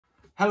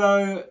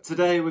Hello,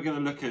 today we're going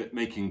to look at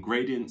making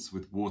gradients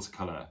with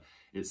watercolour.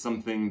 It's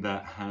something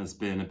that has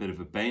been a bit of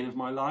a bane of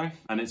my life,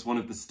 and it's one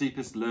of the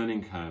steepest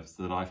learning curves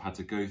that I've had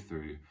to go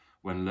through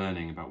when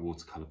learning about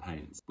watercolour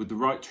paints. With the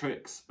right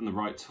tricks and the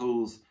right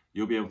tools,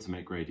 you'll be able to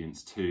make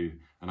gradients too,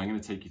 and I'm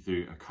going to take you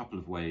through a couple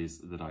of ways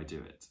that I do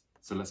it.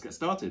 So let's get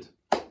started.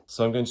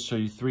 So I'm going to show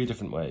you three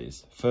different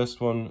ways.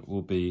 First one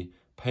will be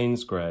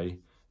Payne's grey,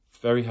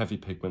 very heavy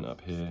pigment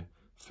up here,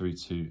 through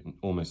to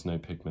almost no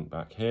pigment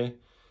back here.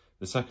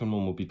 The second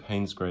one will be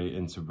Payne's grey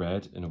into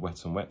red in a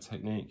wet on wet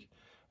technique,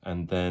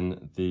 and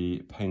then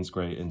the Payne's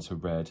grey into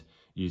red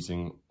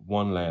using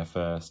one layer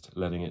first,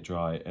 letting it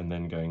dry, and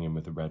then going in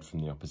with the red from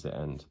the opposite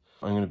end.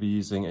 I'm going to be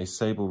using a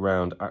sable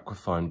round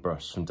Aquafine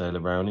brush from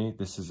Rowney.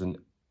 This is an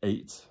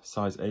 8,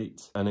 size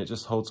 8, and it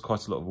just holds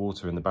quite a lot of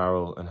water in the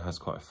barrel and has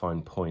quite a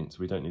fine point.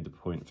 We don't need the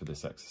point for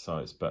this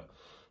exercise, but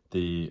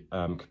the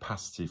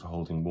capacity for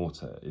holding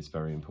water is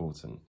very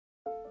important.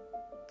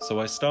 So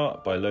I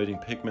start by loading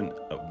pigment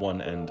at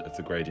one end of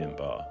the gradient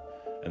bar,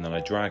 and then I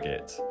drag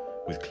it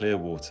with clear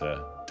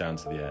water down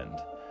to the end.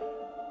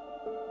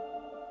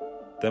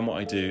 Then what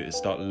I do is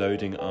start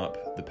loading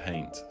up the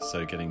paint,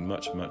 so getting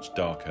much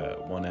darker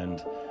at one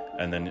end,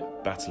 and then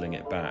battling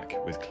it back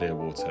with clear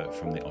water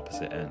from the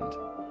opposite end.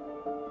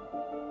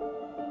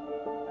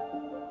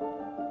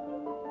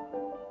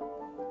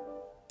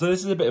 So this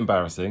is a bit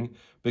embarrassing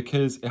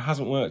because it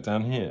hasn't worked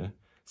down here,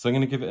 so I'm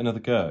going to give it another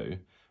go.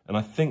 And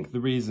I think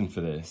the reason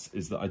for this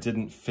is that I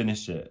didn't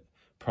finish it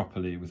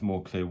properly with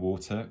more clear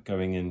water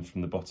going in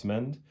from the bottom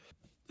end.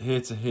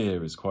 Here to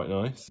here is quite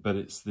nice, but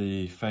it's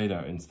the fade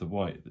out into the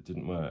white that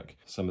didn't work.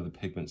 Some of the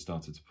pigment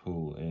started to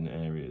pool in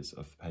areas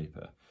of the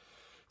paper.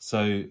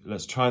 So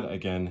let's try that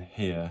again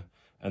here,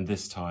 and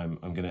this time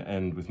I'm going to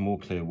end with more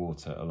clear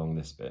water along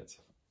this bit.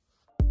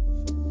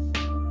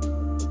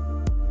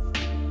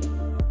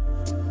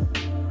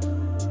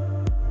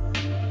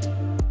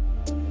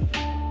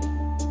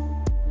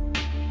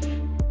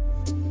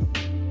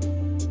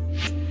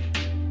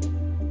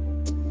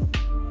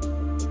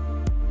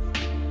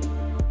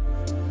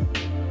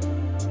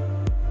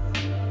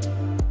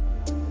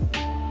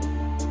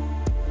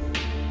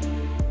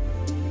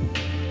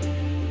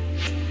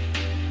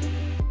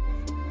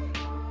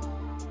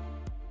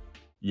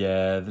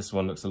 Yeah, this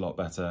one looks a lot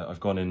better. I've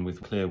gone in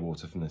with clear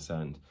water from this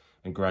end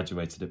and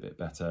graduated a bit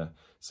better.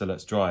 So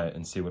let's dry it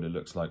and see what it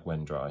looks like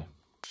when dry.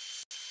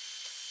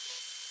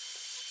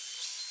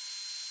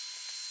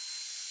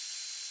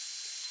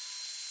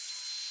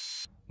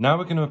 Now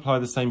we're going to apply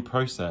the same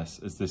process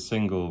as this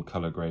single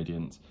colour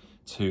gradient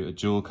to a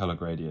dual colour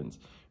gradient.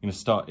 I'm going to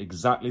start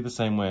exactly the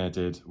same way I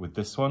did with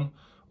this one,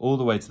 all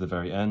the way to the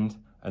very end,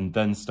 and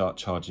then start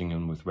charging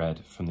in with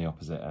red from the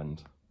opposite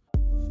end.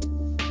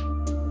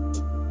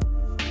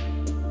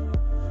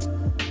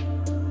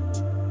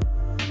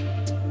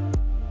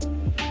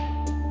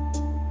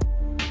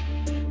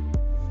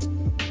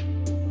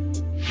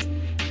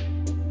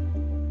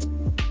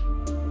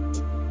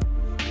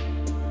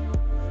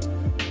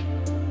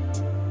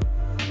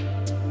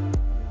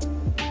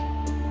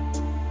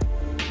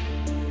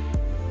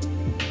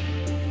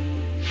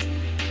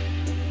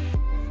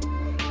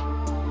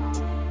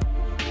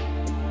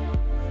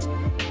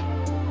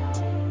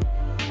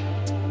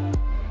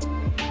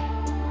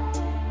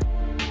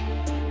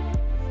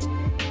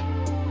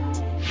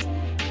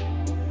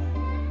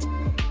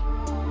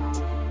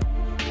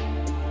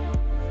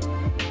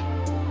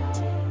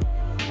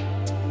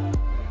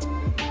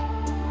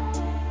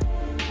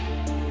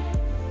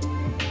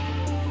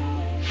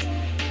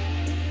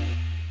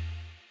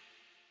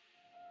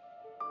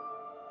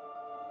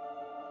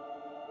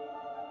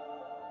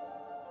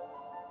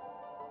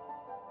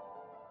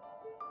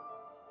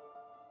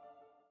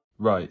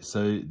 Right,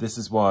 so this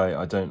is why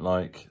I don't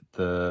like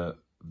the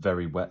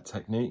very wet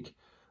technique.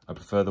 I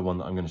prefer the one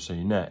that I'm going to show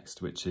you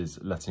next, which is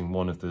letting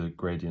one of the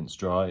gradients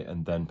dry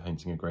and then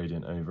painting a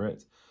gradient over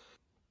it.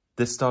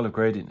 This style of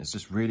gradient is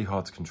just really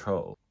hard to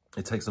control.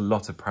 It takes a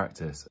lot of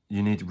practice.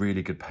 You need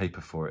really good paper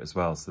for it as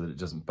well so that it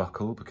doesn't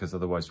buckle, because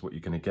otherwise what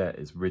you're going to get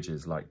is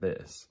ridges like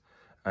this,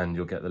 and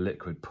you'll get the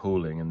liquid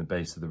pooling in the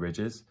base of the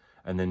ridges,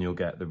 and then you'll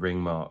get the ring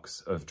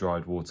marks of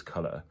dried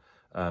watercolour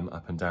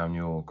up and down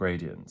your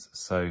gradients.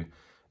 So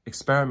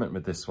experiment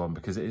with this one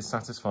because it is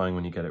satisfying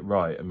when you get it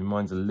right. I mean,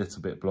 mine's a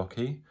little bit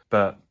blocky,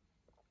 but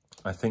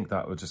I think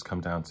that will just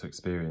come down to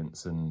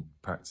experience and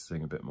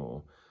practicing a bit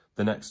more.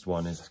 The next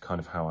one is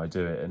kind of how I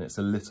do it, and it's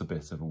a little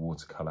bit of a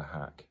watercolour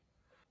hack.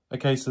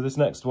 Okay, so this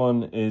next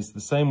one is the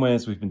same way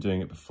as we've been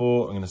doing it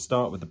before. I'm going to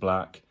start with the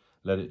black,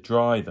 let it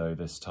dry though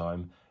this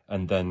time,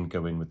 and then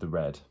go in with the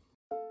red.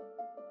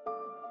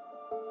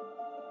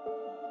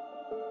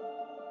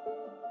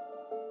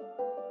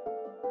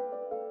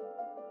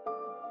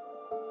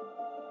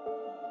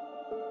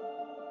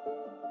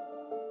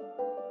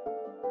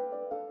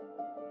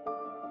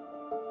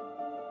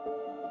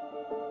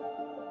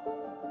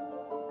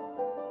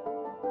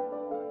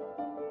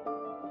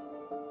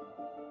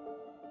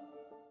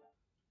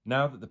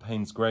 Now that the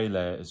Payne's grey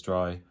layer is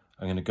dry,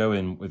 I'm going to go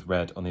in with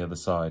red on the other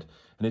side.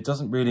 And it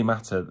doesn't really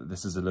matter that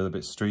this is a little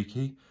bit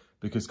streaky.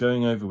 because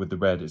going over with the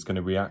red is going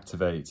to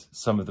reactivate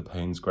some of the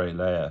Payne's grey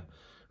layer,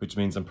 which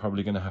means I'm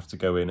probably going to have to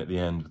go in at the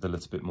end with a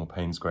little bit more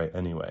Payne's grey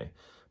anyway.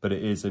 But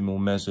it is a more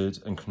measured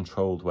and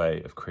controlled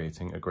way of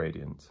creating a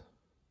gradient.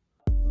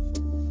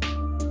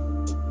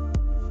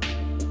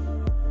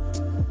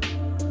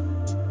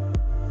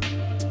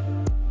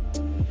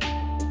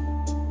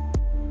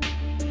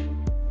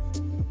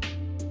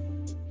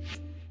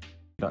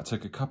 That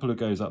took a couple of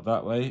goes up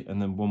that way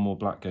and then one more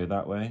black go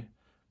that way,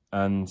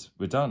 and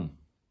we're done.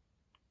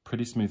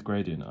 Pretty smooth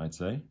gradient, I'd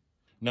say.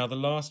 Now the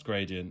last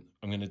gradient,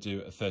 I'm going to do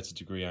at a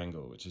 30-degree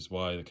angle, which is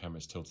why the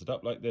camera's tilted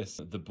up like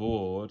this. The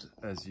board,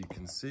 as you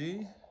can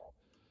see,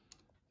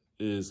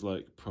 is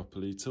like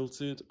properly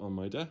tilted on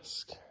my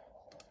desk.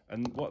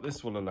 And what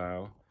this will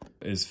allow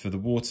is for the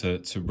water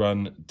to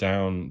run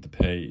down the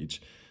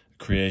page,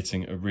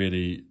 creating a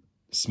really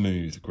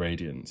smooth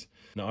gradient.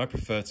 Now I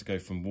prefer to go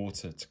from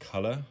water to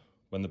colour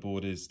when the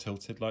board is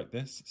tilted like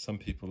this. Some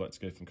people like to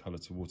go from colour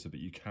to water, but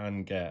you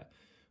can get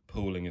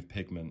pooling of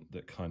pigment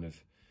that kind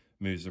of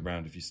moves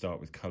around if you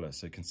start with colour.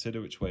 So consider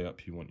which way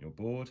up you want your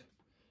board.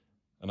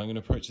 And I'm going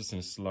to approach this in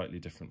a slightly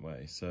different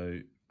way.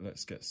 So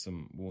let's get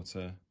some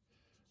water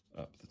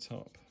up the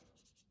top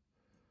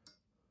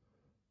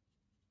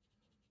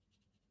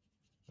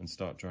and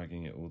start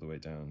dragging it all the way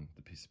down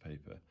the piece of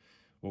paper.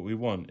 What we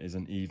want is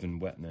an even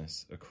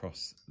wetness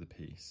across the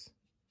piece.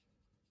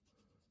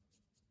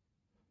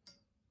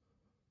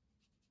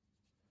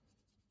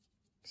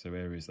 So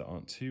areas that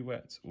aren't too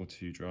wet or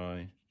too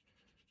dry,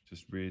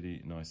 just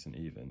really nice and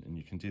even. And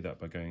you can do that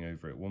by going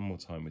over it one more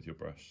time with your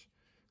brush,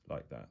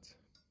 like that.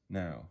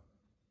 Now,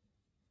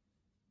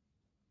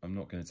 I'm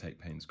not going to take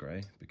Payne's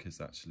grey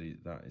because actually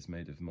that is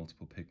made of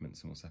multiple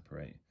pigments and will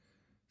separate.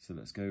 So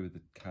let's go with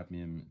the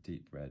cadmium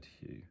deep red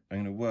hue.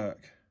 I'm going to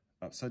work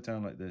upside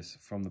down like this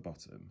from the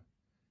bottom.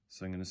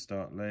 So I'm going to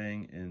start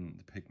laying in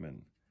the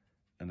pigment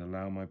and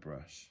allow my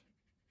brush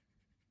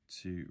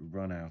to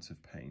run out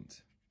of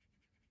paint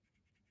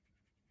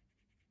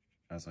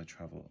as I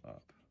travel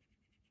up.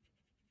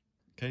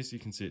 Okay, so you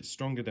can see it's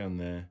stronger down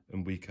there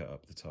and weaker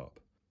up the top.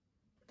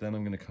 Then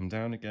I'm going to come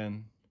down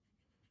again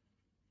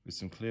with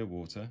some clear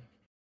water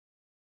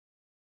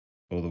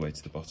all the way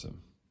to the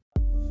bottom.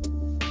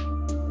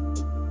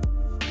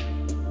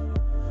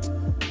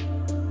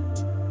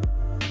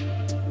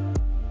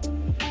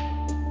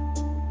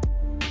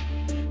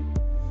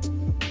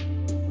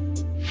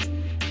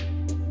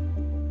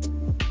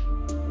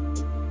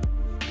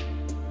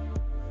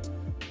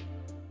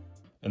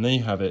 And there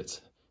you have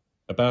it,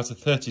 about a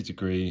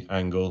 30-degree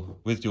angle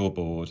with your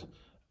board,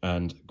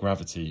 and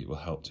gravity will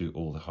help do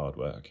all the hard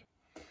work.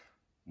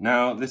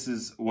 Now, this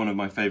is one of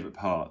my favourite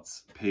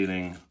parts,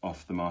 peeling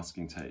off the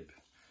masking tape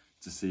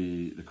to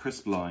see the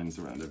crisp lines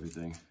around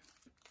everything.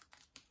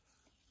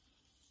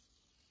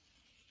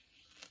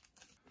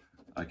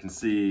 I can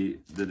see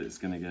that it's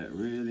going to get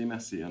really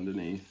messy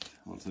underneath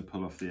once I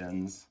pull off the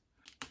ends,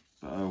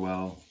 but oh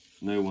well,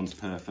 no one's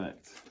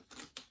perfect.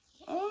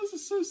 Oh, this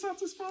is so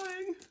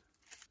satisfying.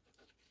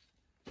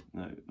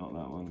 No, not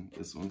that one.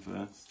 This one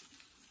first.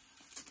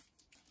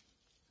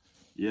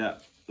 Yeah,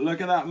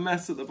 look at that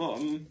mess at the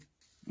bottom.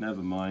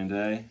 Never mind,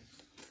 eh?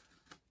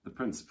 The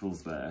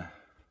principle's there.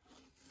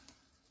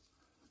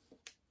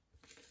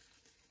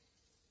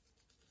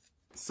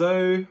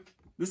 So,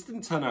 this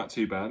didn't turn out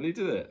too badly,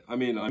 did it? I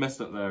mean, I messed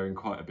up there in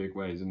quite a big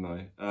way, didn't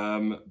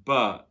I?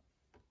 But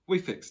we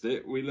fixed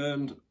it. We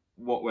learned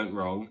what went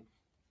wrong.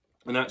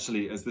 And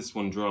actually, as this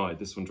one dried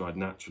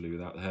naturally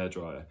without the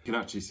hairdryer, you can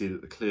actually see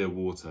that the clear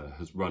water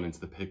has run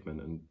into the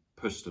pigment and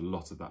pushed a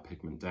lot of that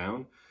pigment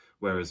down.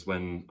 Whereas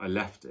when I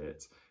left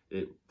it,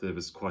 there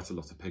was quite a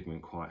lot of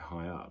pigment quite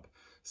high up.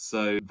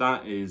 So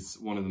that is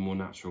one of the more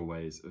natural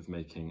ways of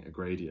making a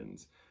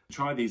gradient.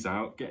 Try these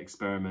out, get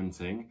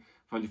experimenting,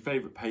 find your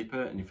favourite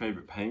paper and your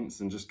favourite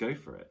paints and just go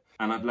for it.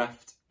 And I've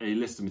left a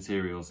list of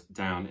materials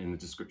down in the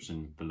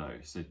description below,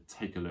 so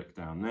take a look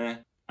down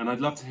there. And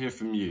I'd love to hear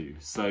from you.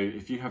 So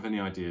if you have any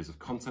ideas of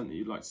content that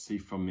you'd like to see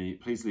from me,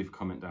 please leave a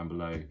comment down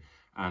below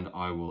and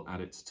I will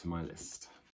add it to my list.